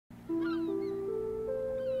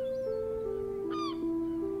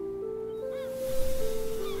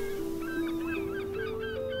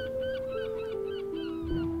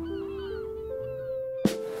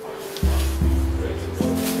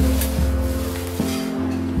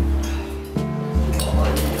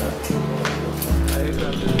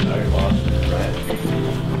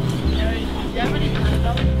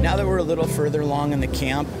little further along in the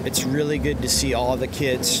camp, it's really good to see all the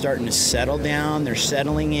kids starting to settle down. They're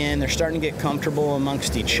settling in. They're starting to get comfortable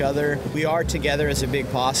amongst each other. We are together as a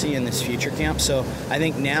big posse in this future camp, so I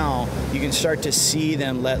think now you can start to see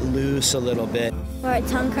them let loose a little bit. We're at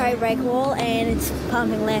Tuncurry break wall and it's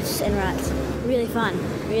pumping lefts and rights. Really fun,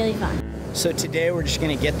 really fun. So today we're just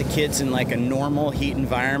going to get the kids in like a normal heat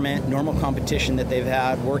environment, normal competition that they've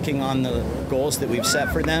had, working on the goals that we've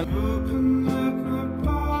set for them.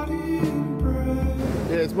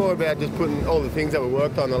 Yeah, it's more about just putting all the things that we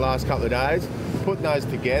worked on the last couple of days, putting those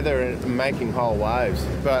together and making whole waves.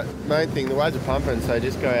 But main thing, the waves are pumping, so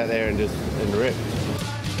just go out there and rip.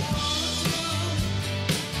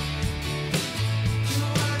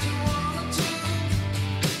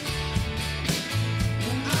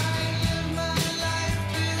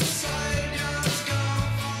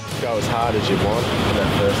 Go as hard as you want in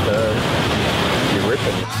that first turn. You're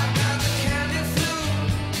ripping.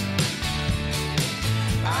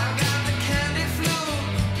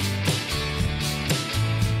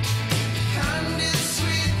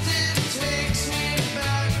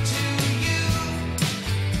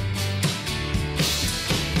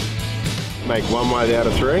 Make one wave out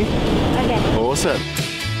of three. Okay. Awesome.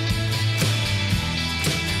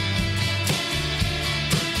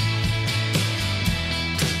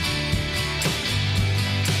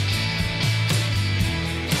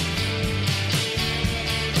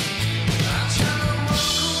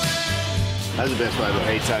 That's the best way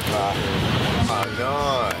to eat so far. Oh,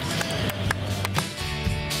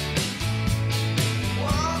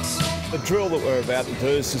 nice. The drill that we're about to do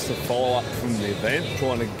is just a follow-up from the event,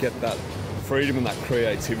 trying to get that freedom and that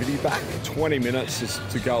creativity back. 20 minutes just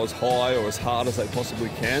to go as high or as hard as they possibly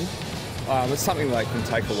can. It's something they can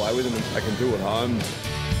take away with them and they can do at home.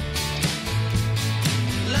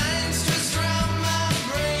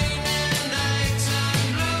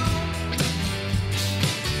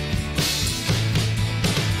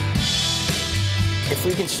 If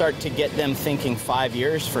we can start to get them thinking 5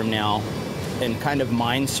 years from now and kind of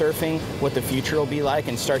mind surfing what the future will be like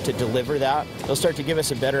and start to deliver that, they'll start to give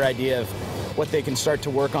us a better idea of what they can start to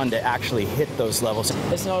work on to actually hit those levels.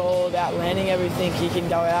 It's not all about landing everything. You can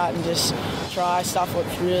go out and just try stuff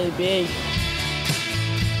that's really big.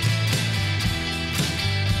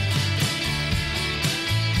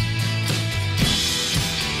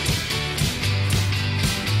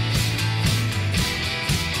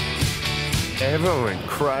 Everyone went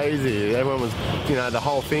crazy. Everyone was, the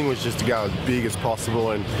whole thing was just to go as big as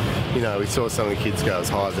possible, and, we saw some of the kids go as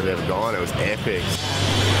high as they've ever gone. It was epic.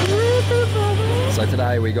 So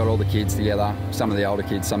today we got all the kids together, some of the older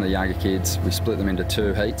kids, some of the younger kids. We split them into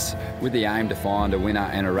 2 heats with the aim to find a winner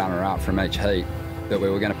and a runner-up from each heat that we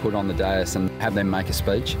were going to put on the dais and have them make a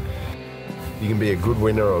speech. You can be a good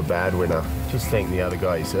winner or a bad winner. Just thank the other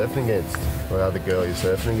guy you're surfing against, or the other girl you're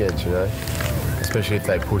surfing against, Especially if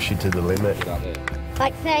they push you to the limit.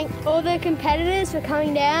 Like thank all the competitors for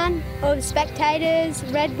coming down, all the spectators,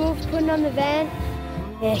 Red Bull for putting on the van.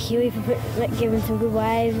 Yeah, Huey for giving some good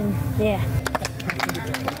waves, and yeah.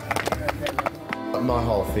 My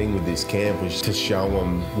whole thing with this camp was to show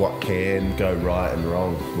them what can go right and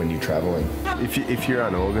wrong when you're travelling. If you're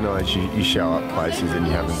unorganised, you show up places and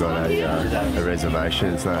you haven't got a reservation,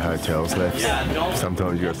 there's no hotels left.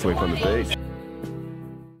 Sometimes you've got to sleep on the beach.